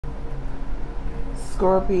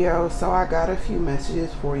Scorpio, so I got a few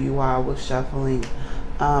messages for you while I was shuffling.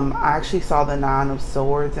 I actually saw the Nine of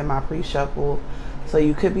Swords in my pre-shuffle. So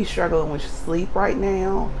you could be struggling with sleep right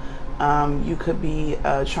now. You could be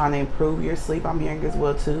trying to improve your sleep. I'm hearing as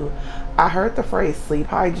well too. I heard the phrase sleep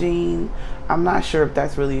hygiene. I'm not sure if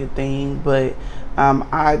that's really a thing, but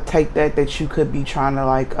I take that you could be trying to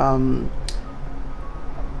like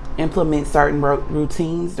implement certain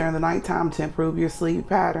routines during the nighttime to improve your sleep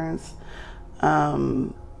patterns.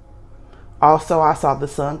 Also, I saw the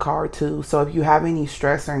Sun card too. So if you have any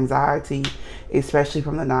stress or anxiety, especially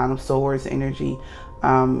from the Nine of Swords energy,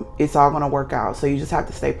 it's all going to work out. So you just have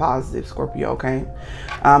to stay positive, Scorpio, okay?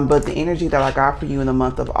 But the energy that I got for you in the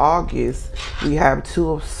month of August, we have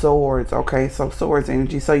Two of Swords, okay? So Swords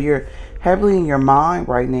energy. So you're heavily in your mind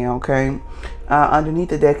right now, okay? Underneath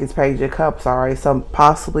the deck is Page of Cups, all right? So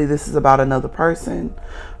possibly this is about another person,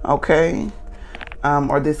 okay?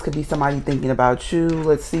 Or this could be somebody thinking about you.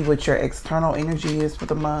 Let's see what your external energy is for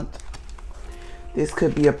the month. This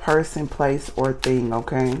could be a person, place, or thing,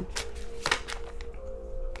 okay?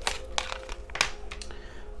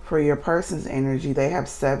 For your person's energy, they have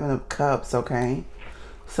Seven of Cups, okay?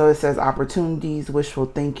 So it says opportunities, wishful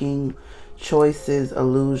thinking, choices,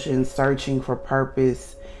 illusions, searching for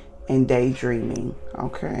purpose, and daydreaming,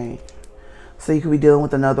 okay? So you could be dealing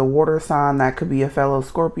with another water sign. That could be a fellow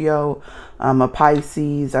Scorpio, a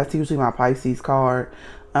Pisces. That's usually my Pisces card.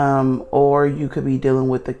 Or you could be dealing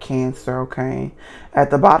with the Cancer, okay?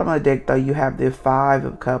 At the bottom of the deck, though, you have the Five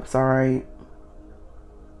of Cups, all right?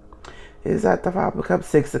 Is that the Five of Cups?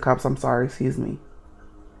 Six of Cups, I'm sorry, excuse me.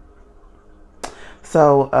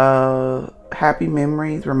 So, happy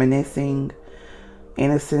memories, reminiscing,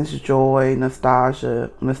 innocence, joy,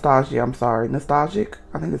 nostalgic, I'm sorry, nostalgic,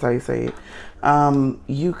 I think that's how you say it.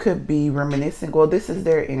 You could be reminiscing. Well, this is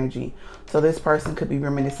their energy, so this person could be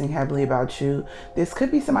reminiscing heavily about you. This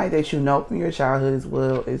could be somebody that you know from your childhood as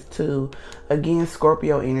well as too. Again,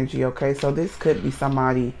 Scorpio energy, okay? So this could be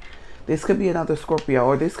somebody, this could be another Scorpio,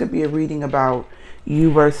 or this could be a reading about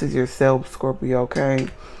you versus yourself, Scorpio, okay?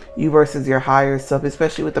 You versus your higher self,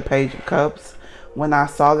 especially with the Page of Cups. When I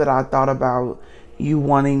saw that, I thought about you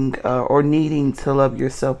wanting or needing to love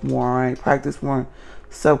yourself more, right? Practice more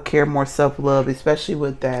self-care, more self-love, especially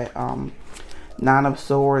with that Nine of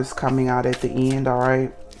Swords coming out at the end, all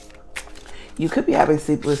right? You could be having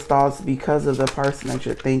sleepless thoughts because of the person that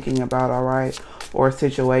you're thinking about, all right? Or a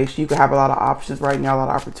situation. You could have a lot of options right now, a lot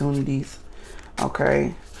of opportunities,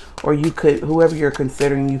 okay? Or you could, whoever you're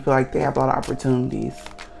considering, you feel like they have a lot of opportunities.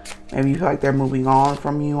 Maybe you feel like they're moving on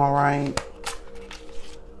from you, all right?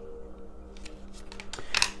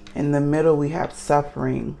 In the middle, we have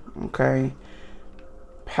suffering, okay?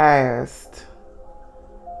 Past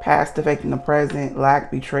affecting the present, lack,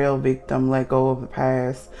 betrayal, victim, let go of the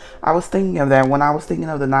past. I was thinking of that when I was thinking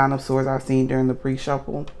of the Nine of Swords I've seen during the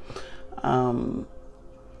pre-shuffle.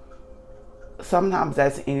 Sometimes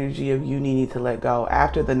that's energy of you needing to let go.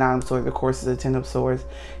 After the Nine of Swords, of course, is the Ten of Swords.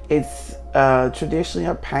 It's traditionally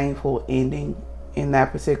a painful ending in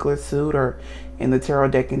that particular suit, or in the tarot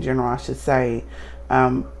deck in general, I should say.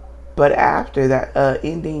 But after that,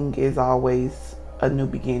 ending is always a new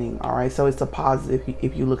beginning, all right? So it's a positive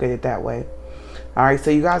if you look at it that way. All right,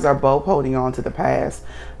 so you guys are both holding on to the past.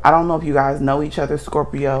 I don't know if you guys know each other,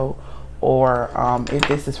 Scorpio, or if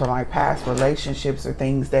this is from like past relationships or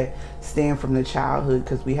things that stem from the childhood,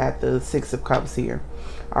 because we had the Six of Cups here.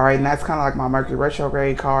 All right, and that's kind of like my Mercury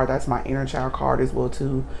retrograde card. That's my inner child card as well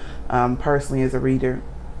too. Personally, as a reader,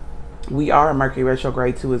 we are a Mercury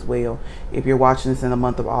retrograde too as well, if you're watching this in the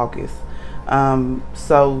month of August.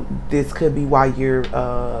 So this could be why you're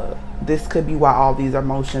this could be why all these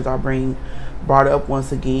emotions are being brought up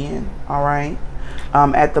once again, all right?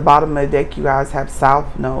 At the bottom of the deck, you guys have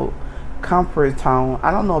South Node, comfort tone.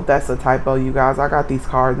 I don't know if that's a typo, you guys. I got these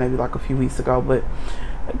cards maybe like a few weeks ago, but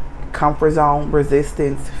comfort zone,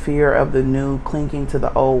 resistance, fear of the new, clinging to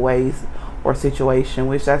the old ways or situation,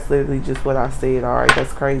 which that's literally just what I said. All right,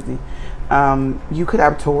 that's crazy. You could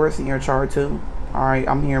have Taurus in your chart too. All right,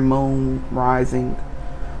 I'm here moon rising,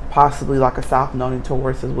 possibly like a South Node in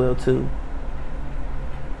Taurus as well too.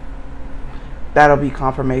 That'll be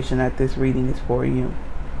confirmation that this reading is for you.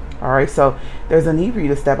 All right, so there's a need for you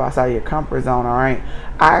to step outside of your comfort zone. All right,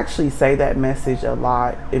 I actually say that message a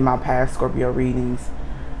lot in my past Scorpio readings,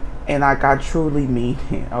 and like I truly mean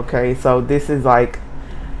it. Okay, so this is like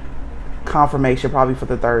confirmation probably for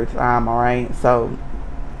the third time. All right, so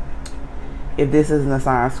if this isn't a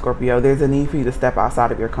sign, Scorpio, there's a need for you to step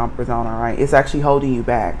outside of your comfort zone. All right, it's actually holding you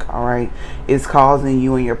back. All right, it's causing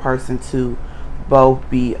you and your person to both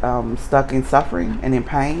be stuck in suffering and in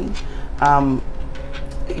pain.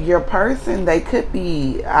 Your person, they could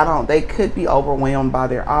be, they could be overwhelmed by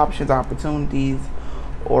their options, opportunities,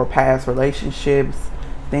 or past relationships.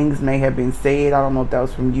 Things may have been said. I don't know if that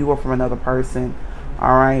was from you or from another person.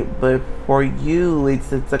 All right, but for you,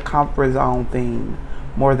 it's a comfort zone thing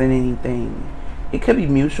more than anything. It could be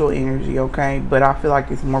mutual energy, okay? But I feel like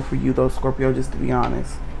it's more for you though, Scorpio, just to be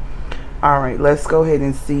honest. All right, let's go ahead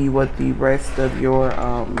and see what the rest of your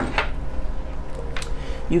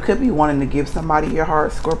you could be wanting to give somebody your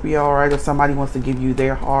heart, Scorpio, all right? Or somebody wants to give you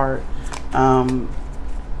their heart. I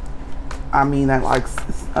mean that like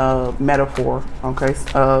metaphor, okay?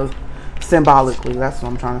 Symbolically, that's what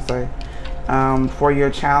I'm trying to say. For your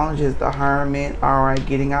challenges, the Hermit, all right,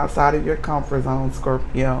 getting outside of your comfort zone,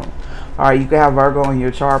 Scorpio. All right, you could have Virgo in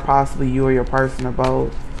your chart, possibly you or your person or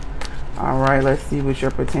both. All right, let's see what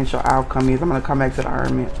your potential outcome is. I'm going to come back to the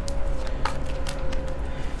Hermit.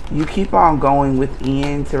 You keep on going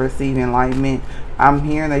within to receive enlightenment. I'm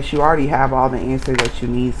hearing that you already have all the answers that you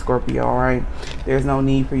need, Scorpio, all right? There's no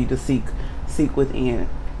need for you to seek within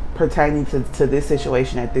pertaining to this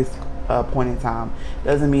situation at this point in time.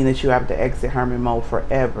 Doesn't mean that you have to exit hermit mode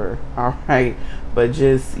forever, all right? But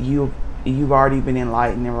just you've already been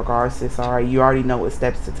enlightened in regards to this, all right? You already know what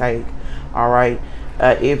steps to take, all right?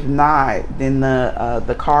 If not, then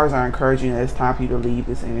the cards are encouraging that it's time for you to leave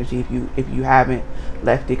this energy if you haven't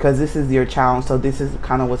left it, because this is your challenge. So this is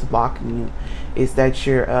kind of what's blocking you, is that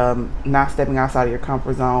you're not stepping outside of your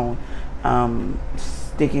comfort zone,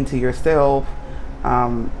 sticking to yourself,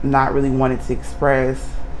 not really wanting to express,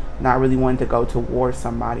 not really wanting to go towards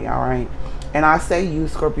somebody, all right? And I say you,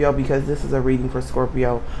 Scorpio, because this is a reading for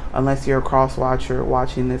Scorpio, unless you're a cross watcher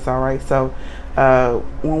watching this, all right? So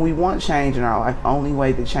when we want change in our life, only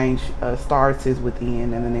way the change starts is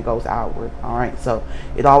within, and then it goes outward, all right? So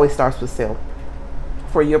it always starts with self.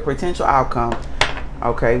 For your potential outcome,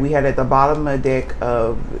 okay, we had at the bottom of the deck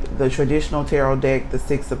of the traditional tarot deck, the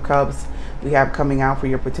Six of Cups. We have coming out for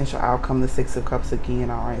your potential outcome, the Six of Cups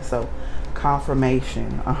again, all right? So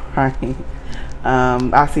confirmation, all right?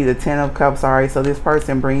 I see the Ten of Cups, all right? So this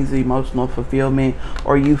person brings the emotional fulfillment,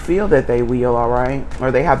 or you feel that they will, all right?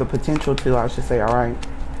 Or they have the potential to, I should say, all right?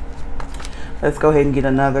 Let's go ahead and get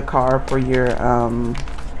another card for your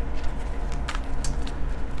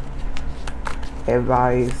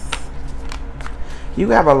advice. You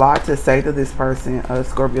have a lot to say to this person,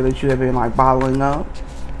 Scorpio, that you have been like bottling up,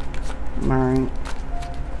 all right?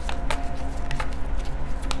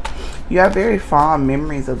 You have very fond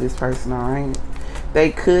memories of this person, all right? They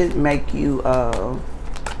could make you feel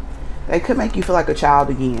like a child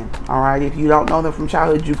again, all right? If you don't know them from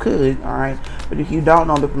childhood, you could, all right? But if you don't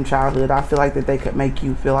know them from childhood, I feel like that they could make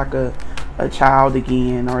you feel like a child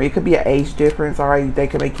again, or it could be an age difference, all right? They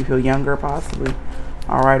could make you feel younger, possibly,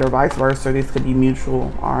 all right? Or vice versa. This could be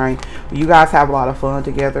mutual, all right? You guys have a lot of fun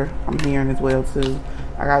together, I'm hearing as well, too.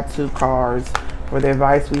 I got two cards. For the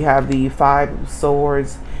advice, we have the Five of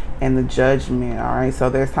Swords and the Judgment, all right? So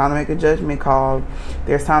there's time to make a judgment call.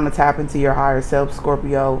 There's time to tap into your higher self,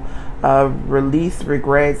 Scorpio. Release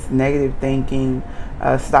regrets, negative thinking.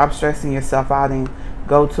 Stop stressing yourself out and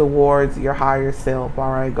go towards your higher self,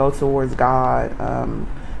 all right? Go towards God.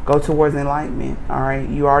 Go towards enlightenment, all right?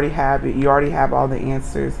 You already have it. You already have all the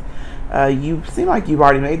answers. You seem like you've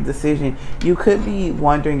already made the decision. You could be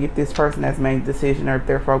wondering if this person has made the decision, or if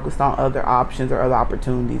they're focused on other options or other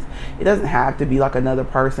opportunities. It doesn't have to be like another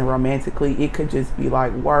person romantically. It could just be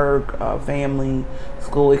like work, family,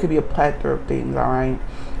 school. It could be a plethora of things, all right?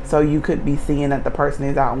 So you could be seeing that the person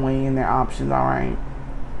is outweighing their options, all right?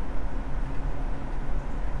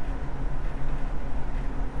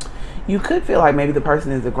 You could feel like maybe the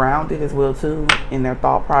person is grounded as well, too, in their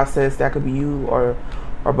thought process. That could be you or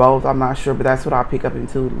both, I'm not sure, but that's what I pick up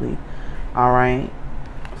intuitively, all right?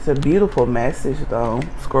 It's a beautiful message, though,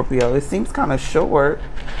 Scorpio. It seems kind of short.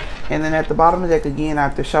 And then at the bottom of the deck, again,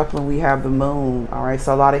 after shuffling, we have the Moon, all right?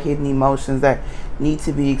 So a lot of hidden emotions that need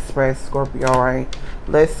to be expressed, Scorpio, all right?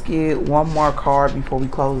 Let's get one more card before we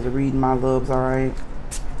close the reading, my loves, all right?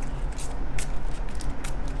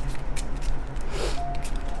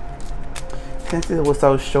 Since it was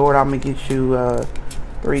so short, I'm going to get you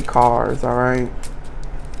 3 cards, all right?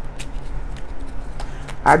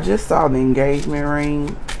 I just saw the engagement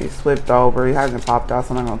ring. It slipped over. It hasn't popped out,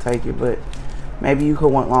 so I'm not going to take it. But maybe you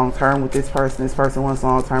could want long-term with this person. This person wants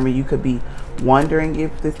long-term, and you could be wondering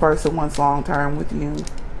if this person wants long-term with you.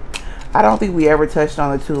 I don't think we ever touched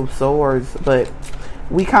on the Two of Swords, but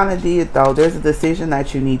we kind of did, though. There's a decision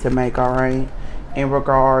that you need to make, all right, in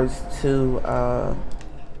regards to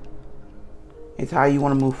it's how you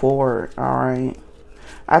want to move forward, all right?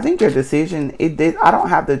 I think your decision, it did. I don't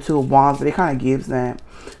have the Two of Wands, but it kind of gives that.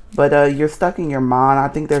 But you're stuck in your mind. I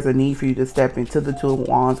think there's a need for you to step into the Two of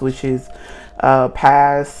Wands, which is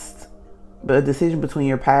past, a decision between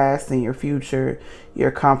your past and your future,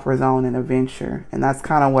 your comfort zone and adventure. And that's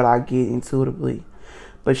kind of what I get intuitively.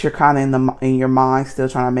 But you're kind of in your mind still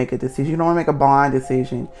trying to make a decision. You don't want to make a blind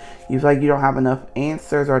decision. You feel like you don't have enough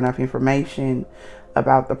answers or enough information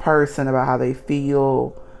about the person, about how they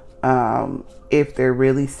feel, if they're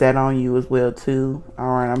really set on you as well too. All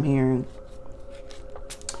right, I'm hearing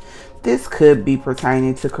this could be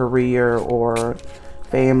pertaining to career or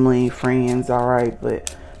family, friends, all right,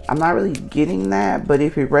 but I'm not really getting that. But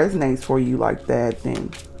if it resonates for you like that,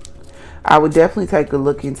 then I would definitely take a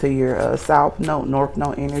look into your South Node, North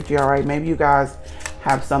Node energy, all right? Maybe you guys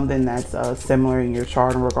have something that's similar in your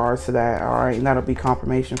chart in regards to that, all right? And that'll be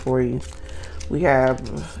confirmation for you. We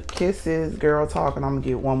have kisses, girl talk, and I'm going to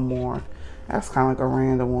get one more. That's kind of like a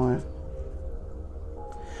random one.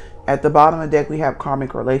 At the bottom of the deck, we have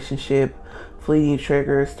karmic relationship, fleeting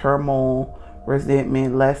triggers, turmoil,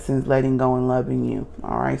 resentment, lessons, letting go, and loving you.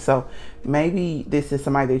 All right, so maybe this is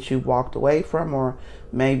somebody that you walked away from, or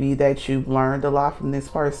maybe that you've learned a lot from this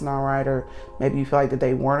person. All right, or maybe you feel like that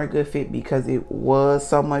they weren't a good fit because it was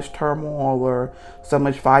so much turmoil or so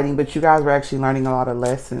much fighting, but you guys were actually learning a lot of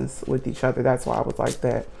lessons with each other. That's why I was like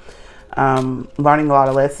that. Learning a lot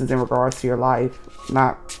of lessons in regards to your life,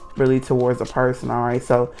 not really towards a person. All right,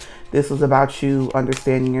 so this was about you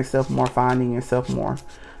understanding yourself more, finding yourself more,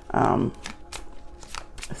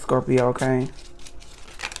 Scorpio. Okay,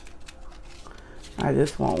 I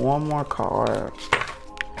just want one more card.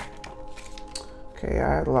 Okay,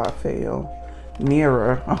 I had a lot fail.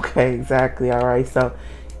 Mirror. Okay, exactly. All right, so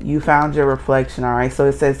you found your reflection. All right, so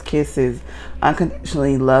it says kisses,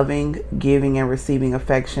 unconditionally loving, giving and receiving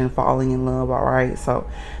affection, falling in love. All right, so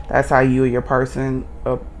that's how you or your person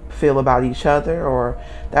feel about each other, or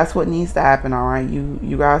that's what needs to happen. All right,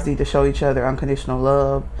 you guys need to show each other unconditional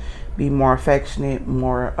love, be more affectionate,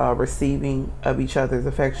 more receiving of each other's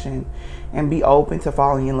affection, and be open to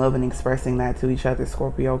falling in love and expressing that to each other,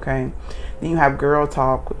 Scorpio. Okay, then you have girl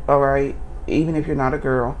talk. All right, even if you're not a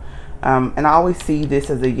girl. And I always see this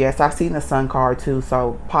as a yes. I've seen the sun card too,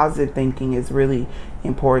 so positive thinking is really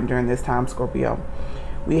important during this time, Scorpio.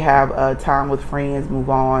 We have time with friends, move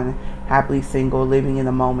on, happily single, living in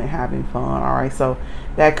the moment, having fun. All right, so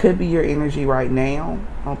that could be your energy right now.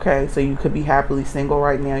 Okay, so you could be happily single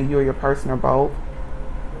right now, you or your person or both.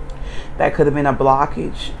 That could have been a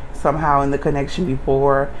blockage somehow in the connection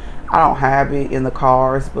before. I don't have it in the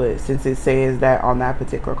cards, but since it says that on that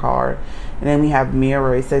particular card. And then we have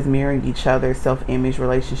mirror. It says mirroring each other, self-image,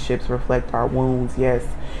 relationships reflect our wounds. Yes,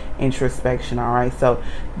 introspection. All right, so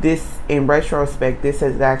this, in retrospect, this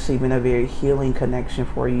has actually been a very healing connection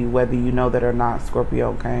for you, whether you know that or not,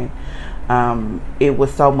 Scorpio. Okay, it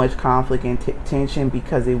was so much conflict and tension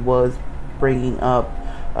because it was bringing up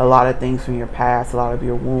a lot of things from your past, a lot of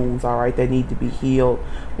your wounds, all right, that need to be healed,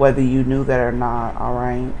 whether you knew that or not. All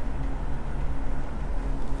right,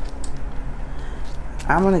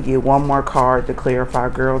 I'm going to get one more card to clarify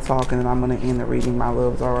girl talk, and then I'm going to end the reading, my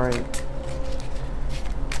loves. All right.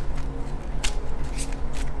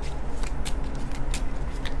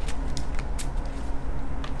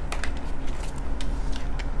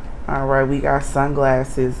 All right, we got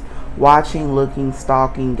sunglasses, watching, looking,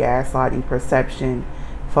 stalking, gaslighting, perception,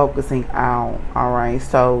 focusing out. All right,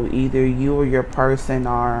 so either you or your person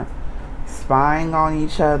are spying on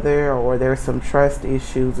each other, or there's some trust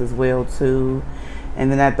issues as well too. And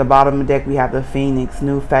then at the bottom of the deck, we have the Phoenix,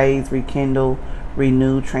 new phase, rekindle,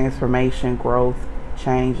 renew, transformation, growth,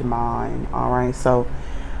 change, mind. All right, so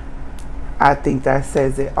I think that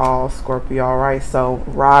says it all, Scorpio. All right, so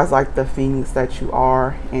rise like the Phoenix that you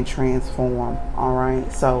are and transform. All right,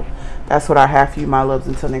 so that's what I have for you, my loves.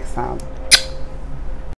 Until next time.